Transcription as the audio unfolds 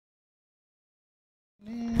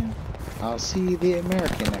I'll see the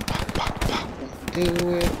American and pop, pop, pop, and do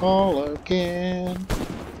it all again.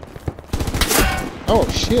 Oh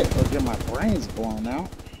shit, I'll get my brains blown out.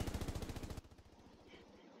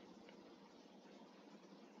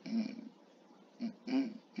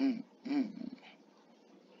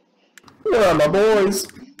 Yeah, my boys.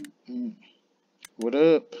 What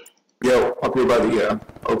up? Yo, up here by the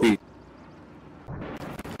OP.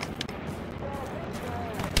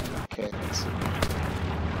 Okay, let's see.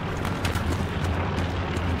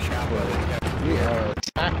 We are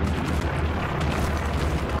attacking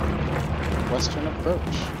Western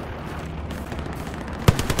approach.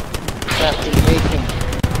 Captain Bacon.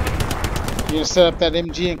 You gonna set up that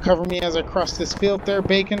MG and cover me as I cross this field there,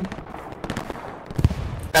 Bacon?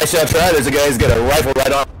 I shall try. There's a guy who's got a rifle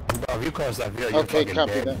right on. Oh, if you cross that field, you're Okay, fucking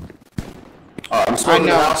copy dead. that. I'm I know,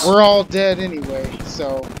 the house. we're all dead anyway,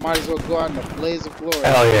 so might as well go out in a blaze of glory.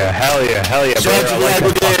 Hell yeah, hell yeah, hell yeah, Shout out to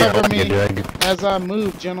the brigade. Cover me as I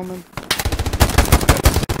move, gentlemen.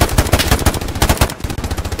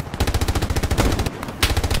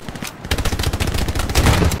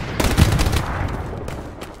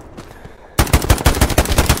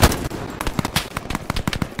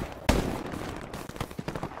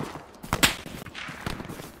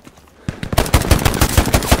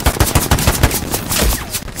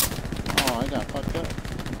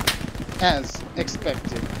 As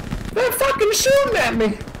expected. They're fucking shooting at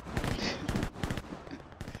me.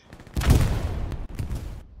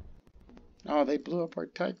 Oh, they blew up our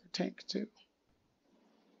Tiger tank too.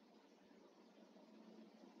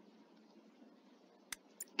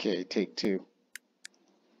 Okay, take two.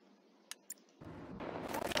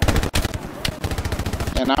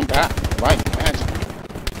 And I'm back, like magic.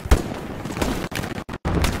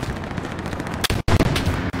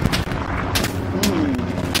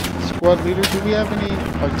 Squad leader, do we have any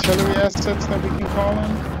artillery assets that we can call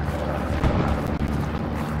in?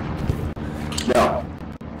 No.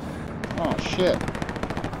 Oh shit.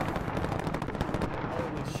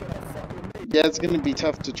 Yeah, it's gonna be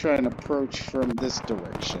tough to try and approach from this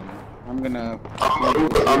direction. I'm just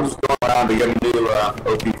going around to get a new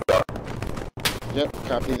OP stuff. Yep,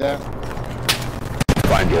 copy that.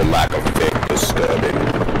 Find your lack of faith disturbing.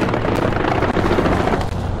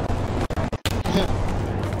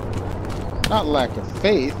 Not lack of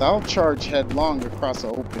faith. I'll charge headlong across an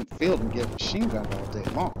open field and get machine gun all day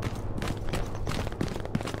long.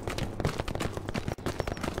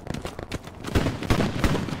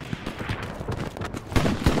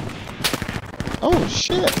 Oh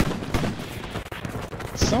shit!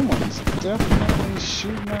 Someone's definitely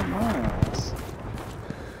shooting at my ass.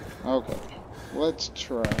 Okay, let's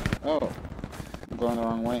try. Oh, I'm going the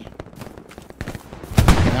wrong way.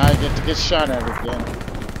 Now I get to get shot at again.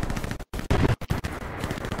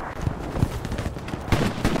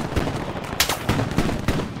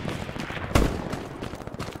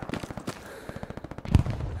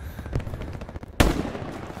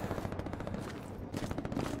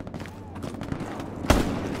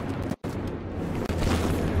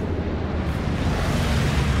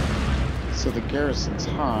 So the garrison's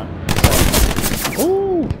hot.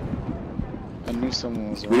 Ooh! I knew someone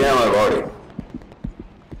was around. We have already.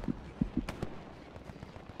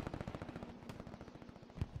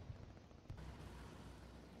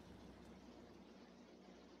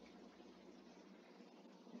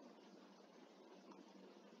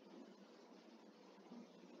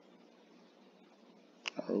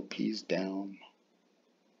 Our OP's down.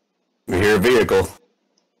 We hear a vehicle.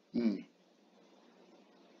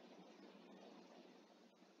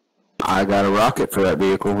 I got a rocket for that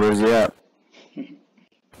vehicle. Where's he at?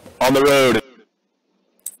 On the road.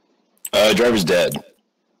 Driver's dead.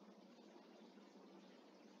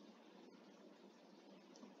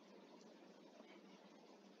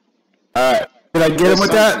 Alright. Did I get him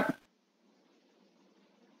with that?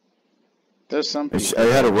 There's some people I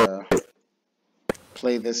had a rocket.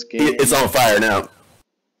 play this game. It's on fire now.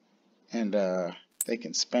 And they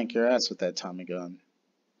can spank your ass with that Tommy gun.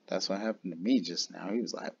 That's what happened to me just now. He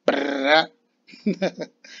was like,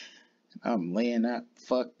 I'm laying that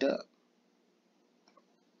fucked up.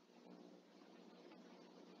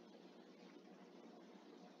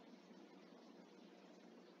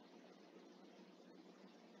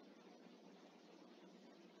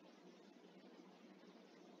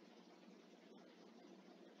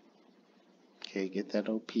 Okay, get that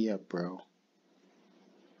OP up, bro.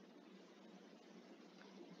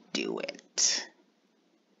 Do it.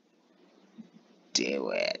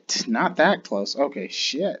 Do it. Not that close. Okay,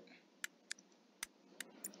 shit.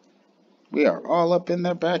 We are all up in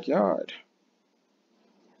their backyard.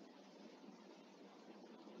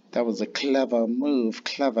 That was a clever move,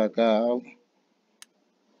 clever girl.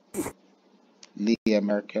 Lee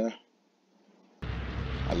America.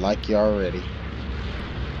 I like you already.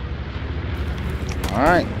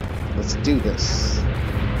 Alright, let's do this.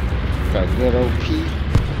 Got good OP.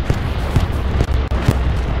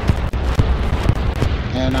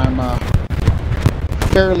 And I'm a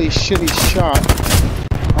fairly shitty shot.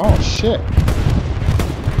 Oh shit.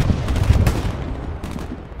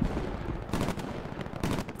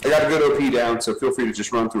 I got a good OP down, so feel free to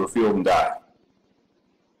just run through a field and die.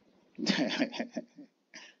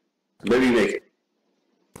 Maybe you make it.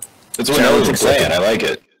 That's what I was saying. I like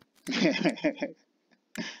it.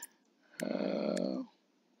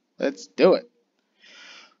 Let's do it.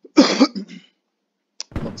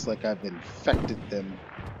 Looks like I've infected them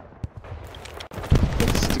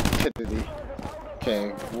with stupidity. Okay,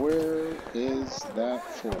 where is that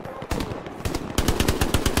for?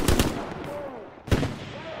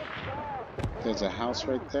 There's a house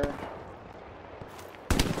right there.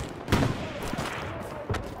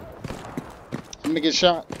 I'm gonna get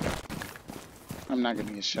shot. I'm not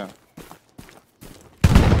gonna get shot.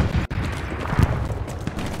 I'm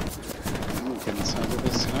getting inside of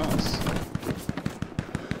this house.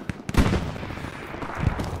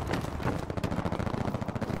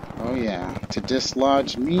 Oh yeah, to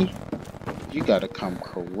dislodge me, you gotta come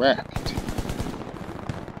correct.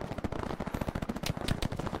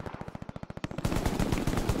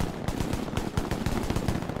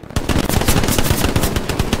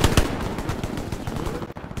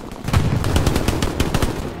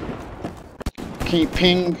 Can you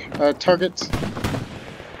ping targets?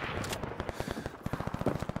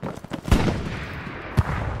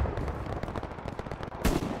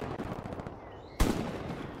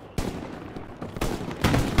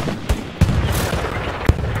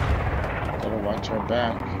 Gotta watch our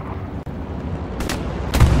back.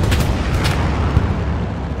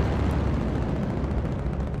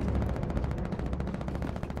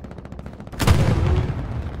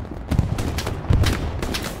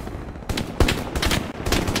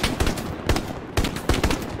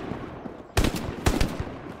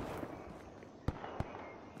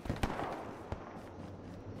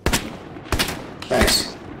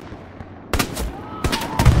 Thanks.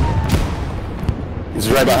 He's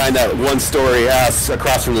right behind that one-story house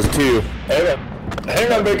across from the two.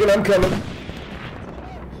 Hang on, Bacon, I'm coming.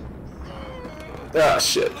 Ah,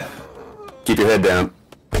 shit. Keep your head down.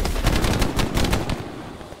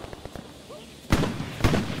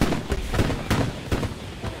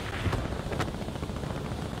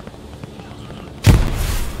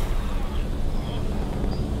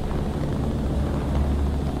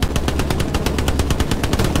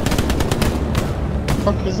 What the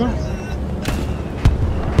fuck is that?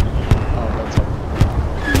 Oh, that's all.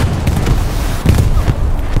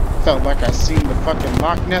 Felt like I seen the fucking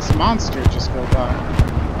Loch Ness monster just go by.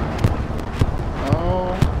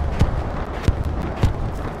 Oh.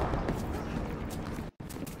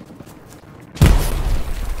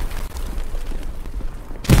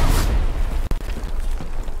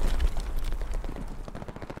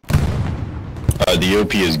 The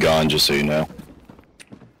OP is gone, just so you know.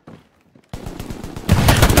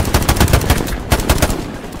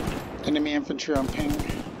 Enemy infantry on ping.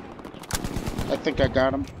 I think I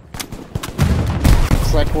got him.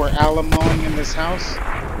 Looks like we're Alamoing in this house.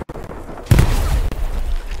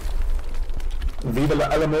 Viva la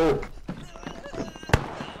Alamo.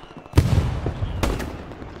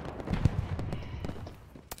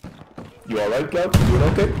 You alright, Gal? You doing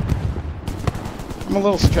okay? I'm a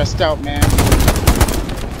little stressed out, man.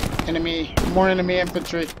 More enemy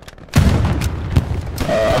infantry.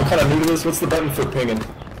 I'm kind of new to this. What's the button for pinging?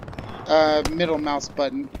 Middle mouse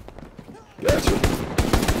button. Gotcha.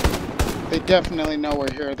 They definitely know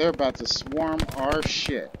we're here. They're about to swarm our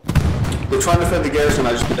shit. They're trying to defend the garrison.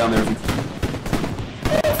 I just put down there.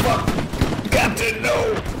 Oh, fuck. Captain,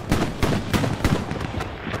 no!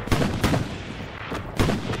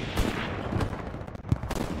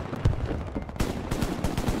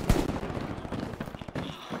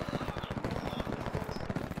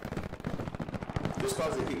 Just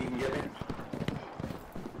cause they think you can get me.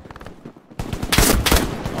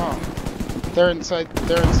 Oh, they're inside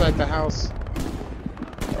the house.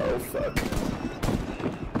 Oh, fuck.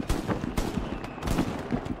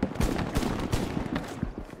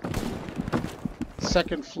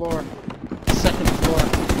 Second floor. Second floor.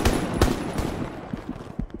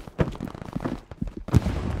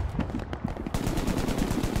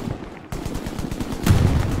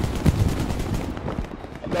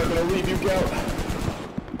 I'm not gonna leave you, Gal.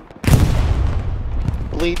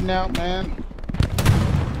 Bleeding out, man.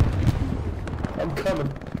 I'm coming.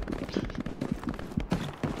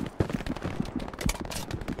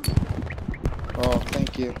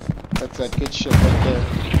 you. That's that good shit right there.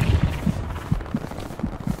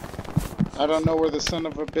 I don't know where the son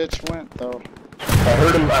of a bitch went though. I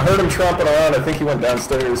heard him tromping around. I think he went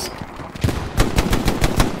downstairs.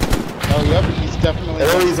 Oh yep, he's definitely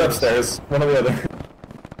Or he's upstairs. One or the other.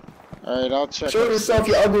 Alright, I'll check. Show yourself,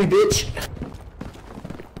 you ugly bitch.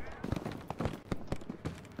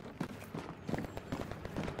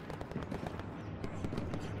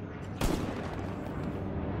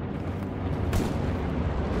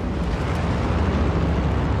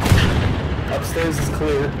 Upstairs is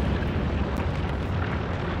clear.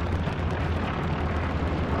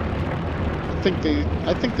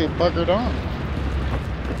 I think they buggered on.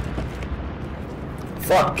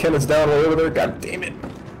 Fuck, Ken is down way over there. God damn it.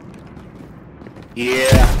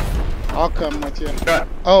 Yeah. I'll come with you. Throw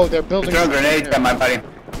Oh, they're building. a something grenade here. at my buddy.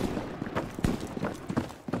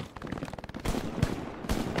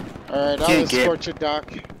 Alright, I'll Can't get- escort you,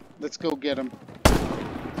 Doc. Let's go get him.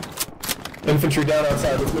 Infantry down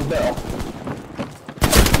outside. Let's move now.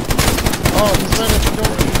 Oh, he's right at the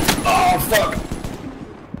door. Oh, fuck.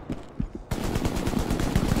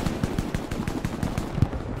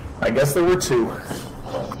 I guess there were two.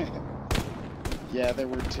 Yeah, there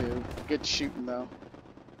were two. Good shooting though.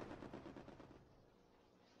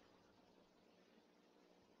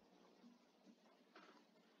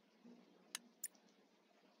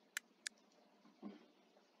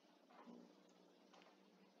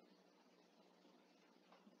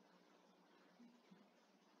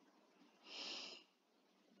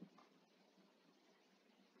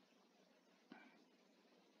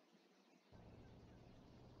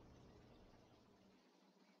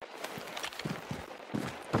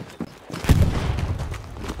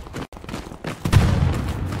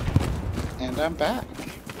 And I'm back.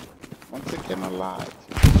 Once again alive.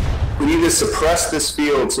 We need to suppress this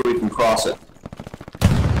field so we can cross it.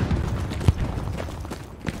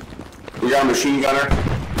 We got a machine gunner.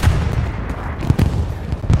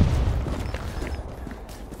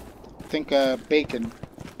 I think Bacon.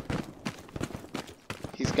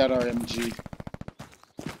 He's got RMG.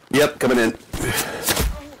 Yep, coming in.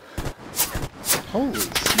 Holy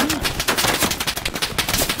snap.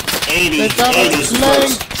 80. They got 80 us is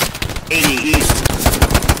flanked. close. 80 east.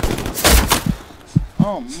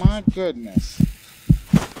 Oh my goodness. I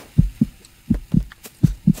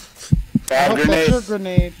Bad hope grenade. that's your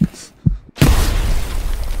grenade.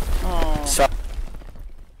 Oh. So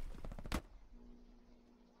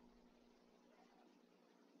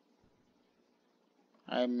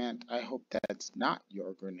I meant, I hope that's not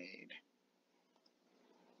your grenade.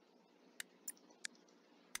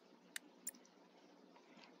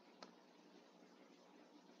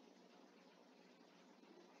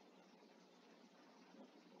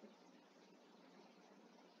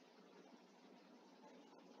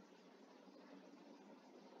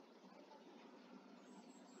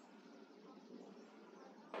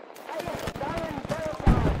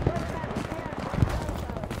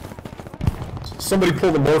 Somebody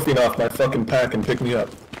pull the morphine off my fucking pack and pick me up.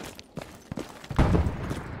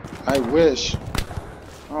 I wish.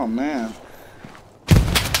 Oh man.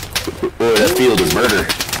 Boy, that field is murder.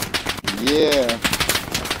 Yeah.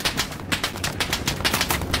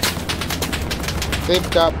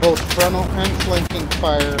 They've got both frontal and flanking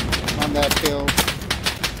fire on that hill.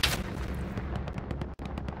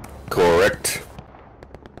 Correct.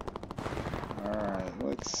 Alright,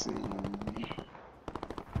 let's see.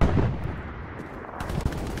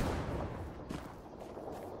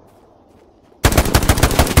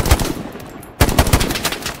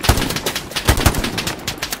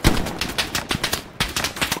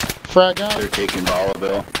 Frag out. they're taking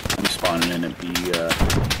Volaville. I'm spawning in at B.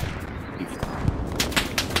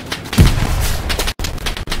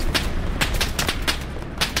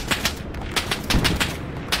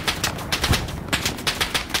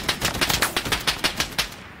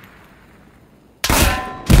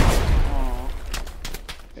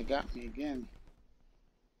 They got me again.